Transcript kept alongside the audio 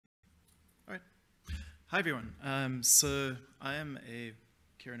All right. Hi, everyone. So I am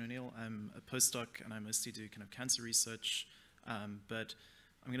Kieran O'Neill. I'm a postdoc, and I mostly do kind of cancer research. But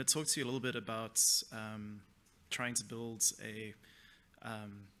I'm going to talk to you a little bit about trying to build a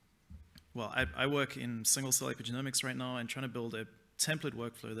well, I work in single-cell epigenomics right now and trying to build a template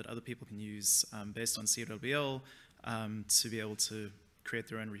workflow that other people can use based on CWL to be able to create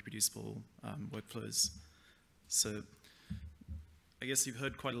their own reproducible workflows. So I guess you've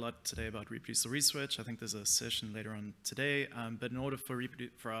heard quite a lot today about reproducible research. I think there's a session later on today. But in order for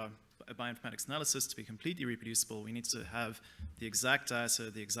our bioinformatics analysis to be completely reproducible, we need to have the exact data,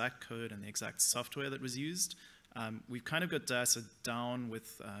 the exact code, and the exact software that was used. We've kind of got data down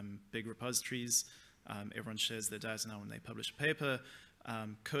with big repositories. Everyone shares their data now when they publish a paper.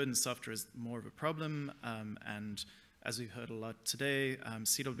 Code and software is more of a problem. And as we've heard a lot today,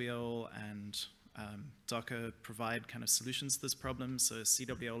 CWL and Docker provide kind of solutions to this problem. So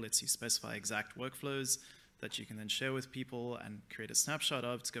CWL lets you specify exact workflows that you can then share with people and create a snapshot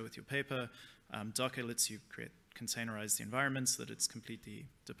of to go with your paper. Docker lets you containerize the environment so that it's completely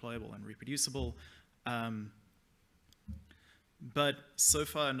deployable and reproducible. But so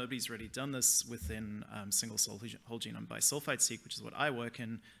far, nobody's really done this within single-cell whole genome bisulfite-seq, which is what I work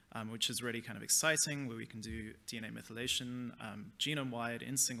in, which is really kind of exciting, where we can do DNA methylation genome-wide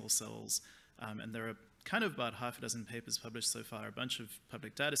in single cells. And there are kind of about half a dozen papers published so far, a bunch of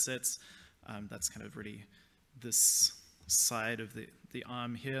public data sets. That's kind of really this side of the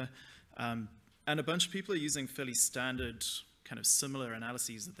arm here. And a bunch of people are using fairly standard, kind of similar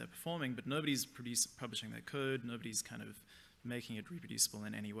analyses that they're performing, but nobody's publishing their code, nobody's kind of making it reproducible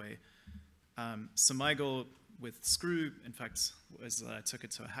in any way. So my goal with Screw, in fact, was I took it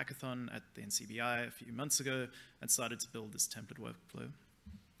to a hackathon at the NCBI a few months ago and started to build this template workflow.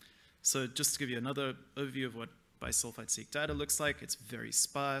 So just to give you another overview of what bisulfite-seq data looks like, it's very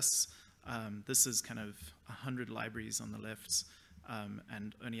sparse. This is kind of 100 libraries on the left,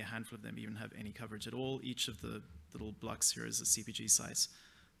 and only a handful of them even have any coverage at all. Each of the little blocks here is a CPG site.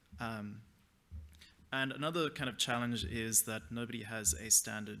 And another kind of challenge is that nobody has a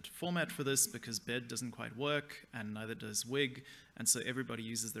standard format for this because BED doesn't quite work, and neither does WIG, and so everybody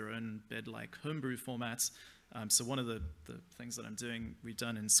uses their own BED-like homebrew formats. So one of the things that we've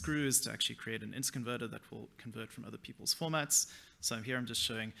done in Screw is to actually create an interconverter that will convert from other people's formats. So here I'm just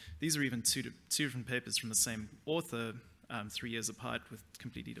showing, these are even two different papers from the same author, 3 years apart with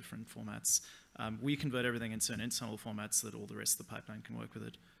completely different formats. We convert everything into an internal format so that all the rest of the pipeline can work with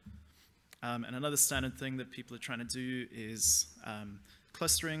it. And another standard thing that people are trying to do is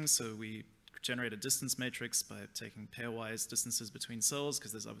clustering. So we generate a distance matrix by taking pairwise distances between cells,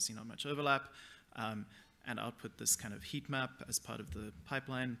 because there's obviously not much overlap, and output this kind of heat map as part of the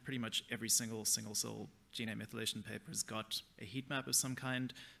pipeline. Pretty much every single-cell DNA methylation paper has got a heat map of some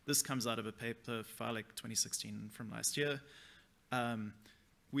kind. This comes out of a paper, Farlek 2016 from last year.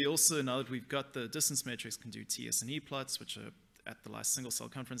 We also, now that we've got the distance matrix, can do TS&E plots, which are at the last single-cell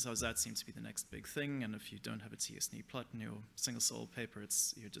conference I was at, seems to be the next big thing. And if you don't have a TS&E plot in your single-cell paper,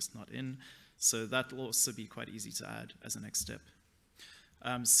 you're just not in. So that will also be quite easy to add as a next step.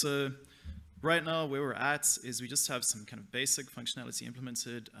 So right now, where we're at is we just have some kind of basic functionality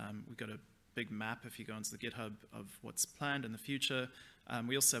implemented. We've got a big map, if you go onto the GitHub, of what's planned in the future.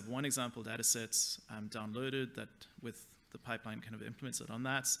 We also have one example data set downloaded that with the pipeline kind of implemented on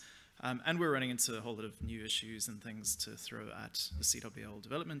that. And we're running into a whole lot of new issues and things to throw at the CWL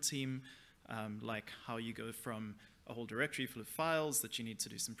development team, like how you go from a whole directory full of files that you need to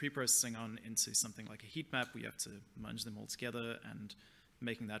do some pre-processing on into something like a heat map where you have to merge them all together, and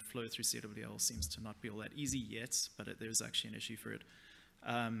making that flow through CWL seems to not be all that easy yet, but there's actually an issue for it.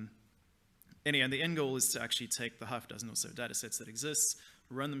 Anyway, and the end goal is to actually take the half dozen or so data sets that exist,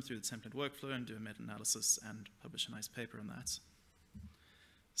 run them through the template workflow, and do a meta-analysis and publish a nice paper on that.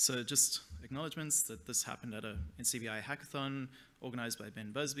 So just acknowledgements that this happened at a NCBI hackathon organized by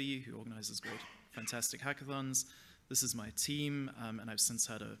Ben Busby, who organizes great, fantastic hackathons. This is my team, and I've since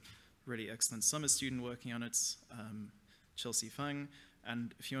had a really excellent summer student working on it, Chelsea Fung.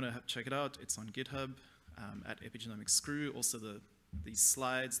 And if you want to check it out, it's on GitHub at epigenomics Screw. Also, these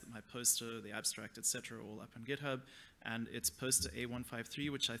slides, my poster, the abstract, etc., are all up on GitHub. And it's poster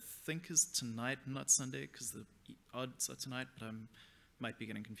A153, which I think is tonight, not Sunday, because the odds are tonight, but I might be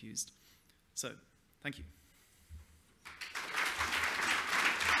getting confused. So, thank you.